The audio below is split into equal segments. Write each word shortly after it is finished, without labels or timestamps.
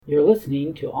You're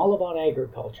listening to All About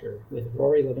Agriculture with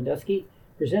Rory Lewandowski,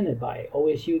 presented by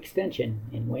OSU Extension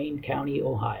in Wayne County,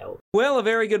 Ohio. Well, a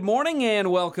very good morning and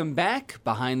welcome back.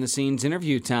 Behind the scenes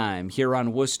interview time here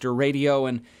on Worcester Radio.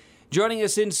 And joining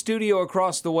us in studio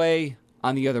across the way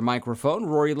on the other microphone,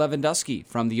 Rory Lewandowski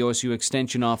from the OSU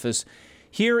Extension office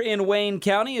here in Wayne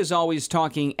County, is always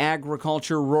talking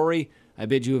agriculture. Rory, I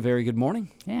bid you a very good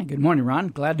morning. Yeah, good morning, Ron.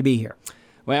 Glad to be here.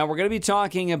 Well, we're going to be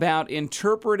talking about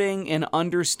interpreting and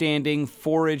understanding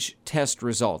forage test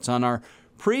results. On our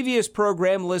previous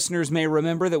program, listeners may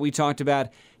remember that we talked about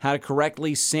how to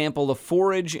correctly sample a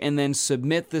forage and then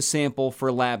submit the sample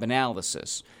for lab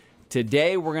analysis.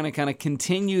 Today, we're going to kind of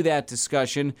continue that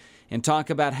discussion and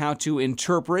talk about how to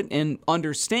interpret and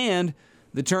understand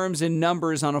the terms and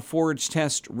numbers on a forage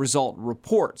test result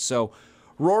report. So,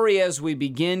 Rory, as we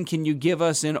begin, can you give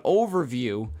us an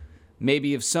overview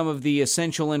maybe of some of the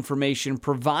essential information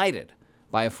provided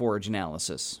by a forage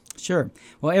analysis? Sure.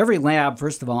 Well, every lab,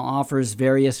 first of all, offers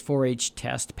various forage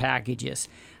test packages.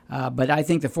 But I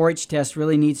think the forage test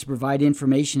really needs to provide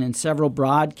information in several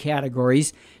broad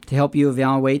categories to help you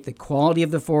evaluate the quality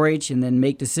of the forage and then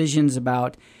make decisions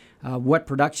about what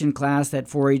production class that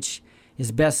forage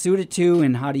is best suited to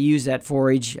and how to use that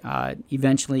forage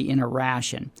eventually in a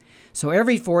ration. So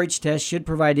every forage test should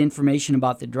provide information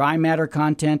about the dry matter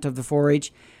content of the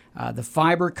forage, the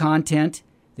fiber content,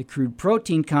 the crude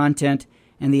protein content,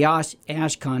 and the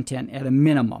ash content at a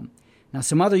minimum. Now,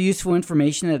 some other useful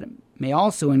information that may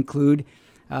also include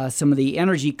some of the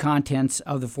energy contents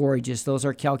of the forages. Those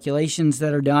are calculations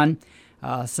that are done.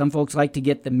 Some folks like to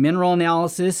get the mineral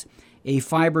analysis, a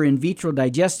fiber in vitro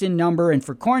digestion number, and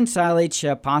for corn silage,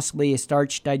 possibly a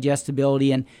starch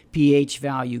digestibility and pH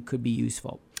value could be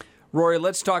useful. Rory,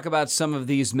 let's talk about some of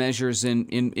these measures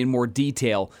in more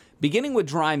detail, beginning with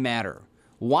dry matter.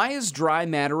 Why is dry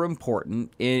matter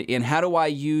important, and how do I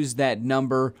use that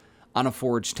number on a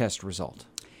forage test result?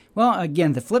 Well,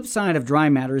 again, the flip side of dry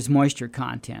matter is moisture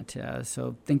content,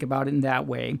 so think about it in that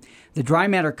way. The dry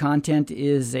matter content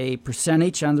is a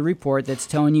percentage on the report that's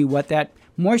telling you what that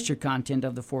moisture content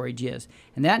of the forage is.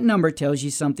 And that number tells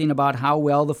you something about how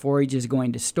well the forage is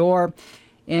going to store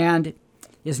and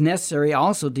is necessary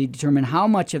also to determine how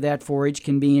much of that forage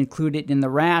can be included in the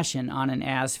ration on an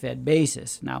as-fed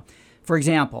basis. Now, for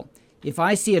example, if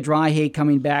I see a dry hay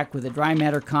coming back with a dry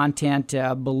matter content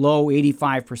below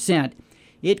 85%,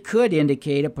 it could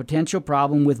indicate a potential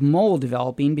problem with mold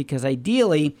developing because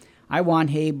ideally I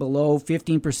want hay below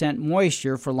 15%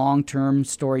 moisture for long-term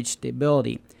storage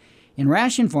stability. In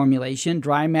ration formulation,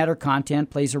 dry matter content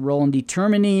plays a role in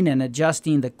determining and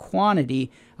adjusting the quantity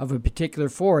of a particular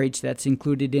forage that's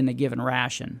included in a given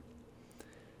ration.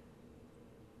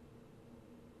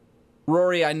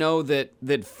 Rory, I know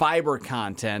that fiber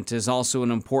content is also an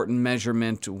important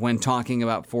measurement when talking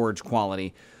about forage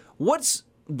quality. What's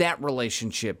that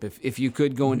relationship, if you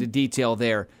could go into detail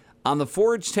there? On the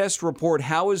forage test report,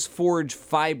 how is forage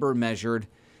fiber measured?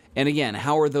 And again,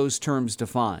 how are those terms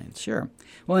defined? Sure.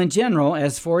 Well, in general,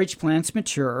 as forage plants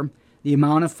mature, the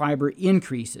amount of fiber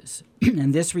increases,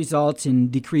 and this results in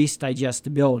decreased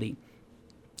digestibility.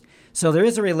 So there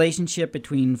is a relationship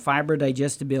between fiber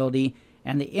digestibility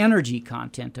and the energy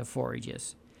content of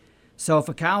forages. So if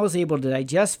a cow is able to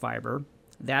digest fiber,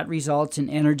 that results in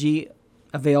energy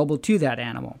available to that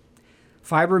animal.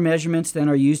 Fiber measurements then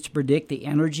are used to predict the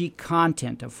energy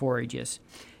content of forages.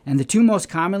 And the two most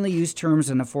commonly used terms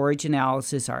in a forage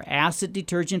analysis are acid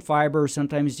detergent fiber, or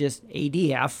sometimes just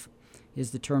ADF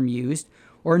is the term used,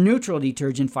 or neutral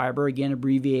detergent fiber, again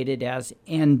abbreviated as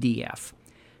NDF.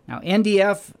 Now,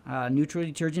 NDF, neutral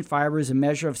detergent fiber, is a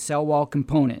measure of cell wall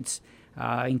components,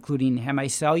 including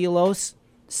hemicellulose,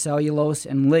 cellulose,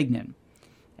 and lignin.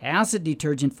 Acid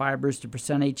detergent fiber is the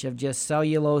percentage of just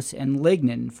cellulose and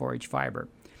lignin in forage fiber.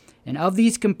 And of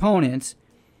these components,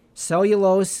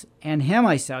 cellulose and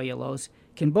hemicellulose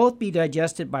can both be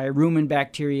digested by rumen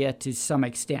bacteria to some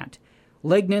extent.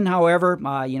 Lignin, however,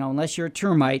 unless you're a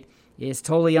termite, is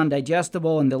totally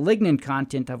undigestible, and the lignin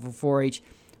content of a forage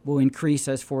will increase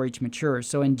as forage matures.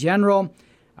 So in general,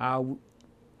 our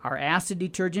acid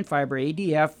detergent fiber,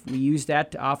 ADF, we use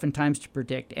that oftentimes to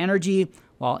predict energy,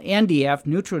 while NDF,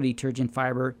 neutral detergent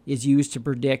fiber, is used to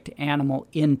predict animal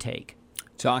intake.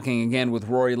 Talking again with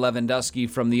Rory Lewandowski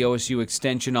from the OSU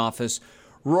Extension office.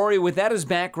 Rory, with that as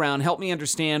background, help me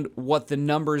understand what the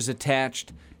numbers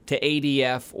attached to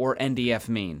ADF or NDF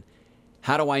mean.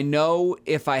 How do I know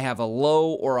if I have a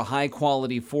low or a high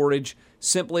quality forage?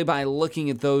 Simply by looking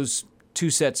at those two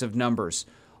sets of numbers.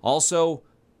 Also,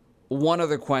 one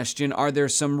other question, are there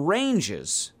some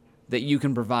ranges that you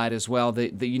can provide as well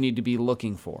that you need to be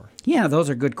looking for? Yeah, those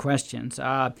are good questions.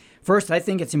 First, I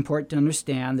think it's important to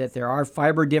understand that there are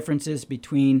fiber differences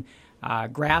between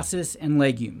grasses and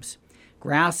legumes.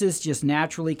 Grasses just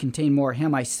naturally contain more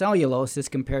hemicellulose as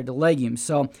compared to legumes.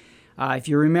 So if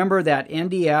you remember that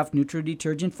NDF, neutral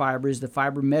detergent fiber, is the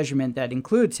fiber measurement that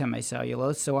includes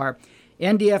hemicellulose. So our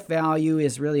NDF value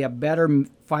is really a better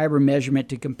fiber measurement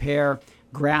to compare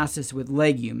grasses with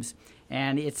legumes.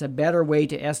 And it's a better way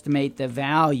to estimate the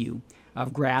value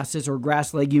of grasses or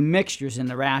grass-legume mixtures in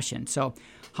the ration. So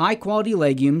high-quality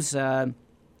legumes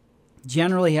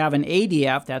generally have an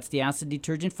ADF, that's the acid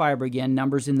detergent fiber again,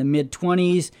 numbers in the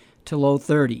mid-20s to low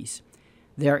 30s.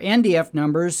 Their NDF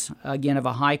numbers, again, of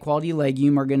a high-quality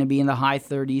legume are going to be in the high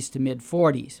 30s to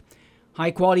mid-40s.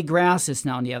 High-quality grasses,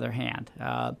 now, on the other hand,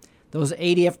 those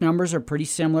ADF numbers are pretty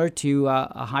similar to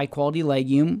a high-quality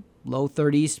legume, low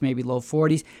 30s, maybe low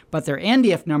 40s, but their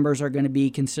NDF numbers are going to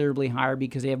be considerably higher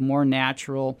because they have more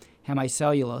natural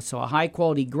hemicellulose. So a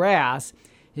high-quality grass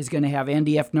is going to have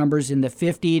NDF numbers in the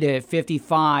 50 to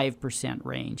 55%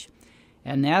 range.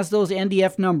 And as those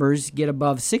NDF numbers get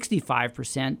above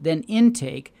 65%, then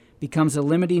intake becomes a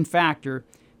limiting factor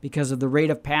because of the rate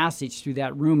of passage through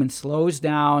that rumen slows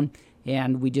down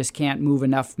and we just can't move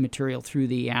enough material through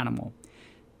the animal.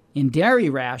 In dairy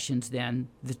rations, then,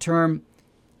 the term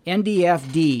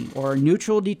NDFD, or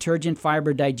neutral detergent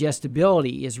fiber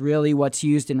digestibility, is really what's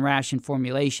used in ration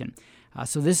formulation.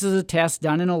 So this is a test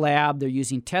done in a lab. They're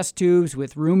using test tubes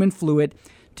with rumen fluid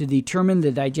to determine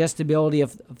the digestibility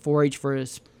of forage for a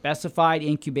specified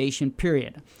incubation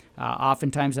period.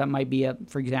 Oftentimes that might be,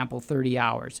 for example, 30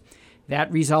 hours.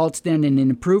 That results then in an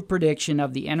improved prediction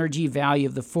of the energy value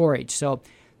of the forage. So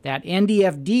that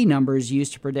NDFD number is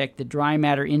used to predict the dry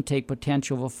matter intake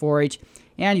potential of a forage,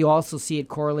 and you also see it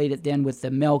correlated then with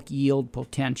the milk yield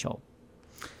potential.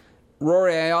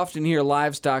 Rory, I often hear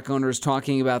livestock owners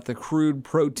talking about the crude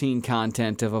protein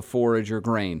content of a forage or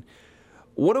grain.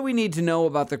 What do we need to know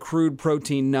about the crude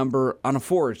protein number on a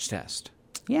forage test?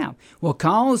 Yeah, well,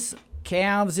 cows,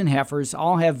 calves, and heifers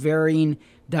all have varying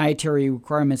dietary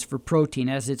requirements for protein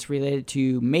as it's related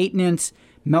to maintenance,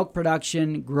 milk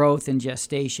production, growth, and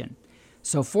gestation.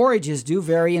 So forages do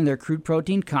vary in their crude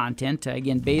protein content,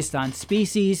 again, based on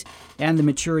species and the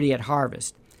maturity at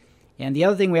harvest. And the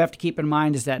other thing we have to keep in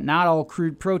mind is that not all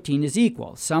crude protein is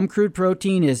equal. Some crude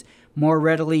protein is more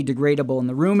readily degradable in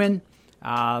the rumen.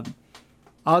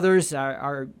 Others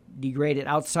are degraded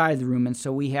outside the rumen.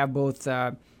 So we have both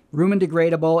rumen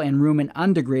degradable and rumen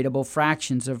undegradable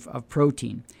fractions of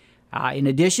protein. In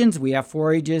addition, we have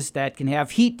forages that can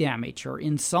have heat damage or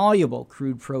insoluble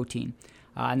crude protein.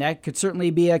 And that could certainly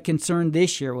be a concern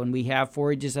this year when we have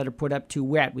forages that are put up too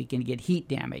wet. We can get heat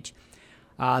damage.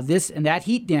 That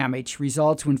heat damage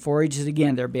results when forages,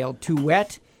 again, they're baled too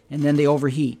wet and then they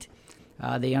overheat.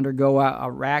 They undergo a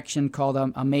reaction called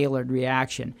a Maillard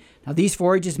reaction. Now, these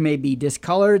forages may be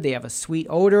discolored. They have a sweet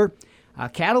odor.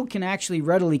 Cattle can actually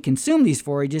readily consume these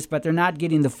forages, but they're not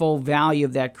getting the full value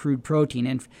of that crude protein.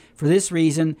 And for this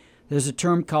reason, there's a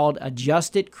term called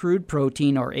adjusted crude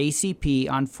protein, or ACP,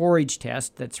 on forage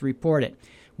tests that's reported.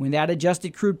 When that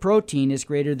adjusted crude protein is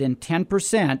greater than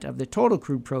 10% of the total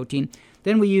crude protein,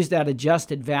 then we use that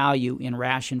adjusted value in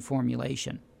ration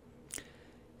formulation.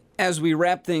 As we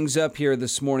wrap things up here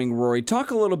this morning, Rory, talk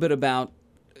a little bit about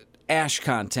ash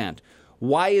content.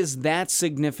 Why is that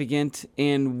significant,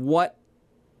 and what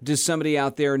does somebody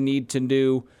out there need to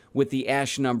do with the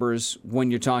ash numbers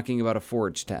when you're talking about a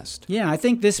forage test? Yeah, I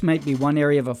think this might be one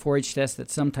area of a forage test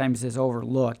that sometimes is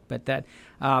overlooked, but that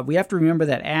we have to remember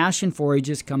that ash in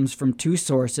forages comes from two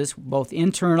sources, both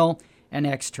internal and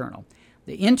external.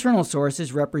 The internal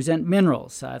sources represent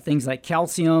minerals, things like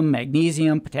calcium,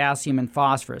 magnesium, potassium, and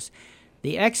phosphorus.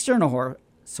 The external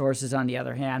sources, on the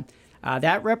other hand,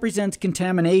 that represents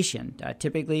contamination,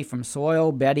 typically from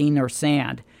soil, bedding, or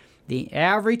sand. The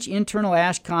average internal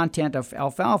ash content of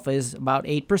alfalfa is about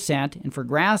 8%, and for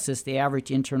grasses, the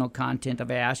average internal content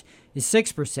of ash is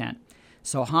 6%.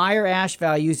 So higher ash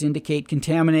values indicate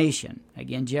contamination,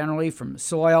 again, generally from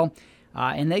soil,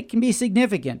 and they can be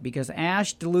significant because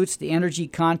ash dilutes the energy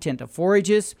content of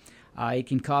forages. It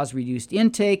can cause reduced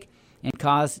intake and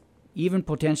cause even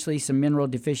potentially some mineral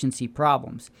deficiency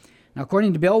problems. Now,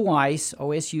 according to Bill Weiss,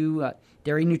 OSU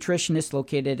dairy nutritionist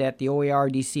located at the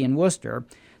OARDC in Worcester,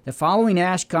 the following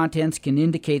ash contents can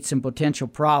indicate some potential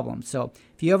problems. So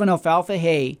if you have an alfalfa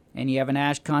hay and you have an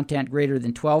ash content greater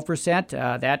than 12%,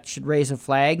 that should raise a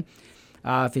flag.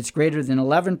 If it's greater than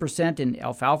 11% in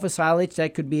alfalfa silage,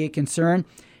 that could be a concern.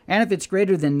 And if it's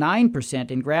greater than 9%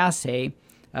 in grass hay,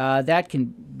 that can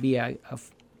be a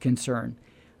concern.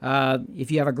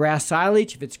 If you have a grass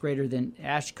silage, if it's greater than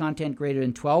ash content greater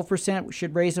than 12%, we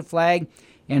should raise a flag.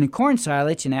 And in corn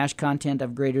silage, an ash content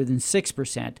of greater than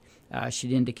 6%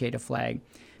 should indicate a flag.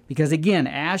 Because again,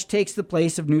 ash takes the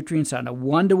place of nutrients on a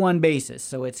one-to-one basis,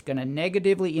 so it's going to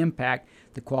negatively impact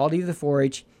the quality of the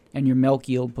forage and your milk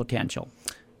yield potential.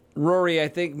 Rory, I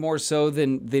think more so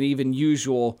than even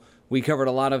usual, we covered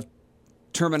a lot of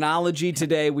terminology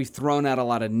today. We've thrown out a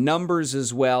lot of numbers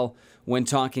as well when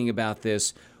talking about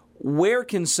this. Where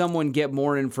can someone get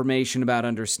more information about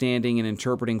understanding and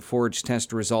interpreting forage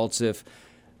test results if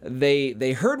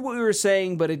they heard what we were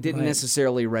saying, but it didn't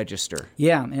necessarily register?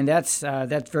 Yeah, and that's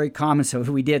very common, so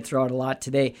we did throw out a lot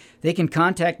today. They can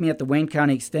contact me at the Wayne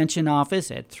County Extension Office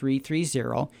at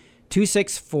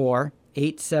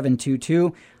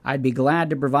 330-264-8722. I'd be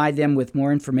glad to provide them with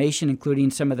more information,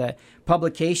 including some of the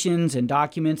publications and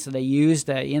documents that they used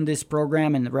in this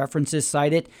program and the references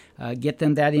cited. Get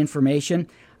them that information.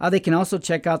 They can also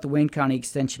check out the Wayne County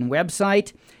Extension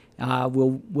website.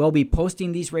 We'll be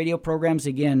posting these radio programs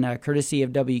again, courtesy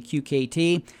of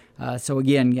WQKT. So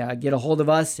again, get a hold of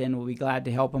us, and we'll be glad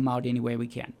to help them out any way we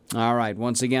can. All right.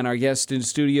 Once again, our guest in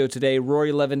studio today,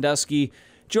 Rory Lewandowski,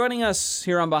 joining us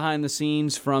here on Behind the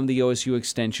Scenes from the OSU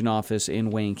Extension Office in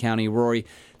Wayne County. Rory,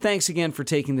 thanks again for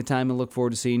taking the time, and look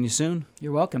forward to seeing you soon.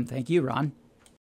 You're welcome. Thank you, Ron.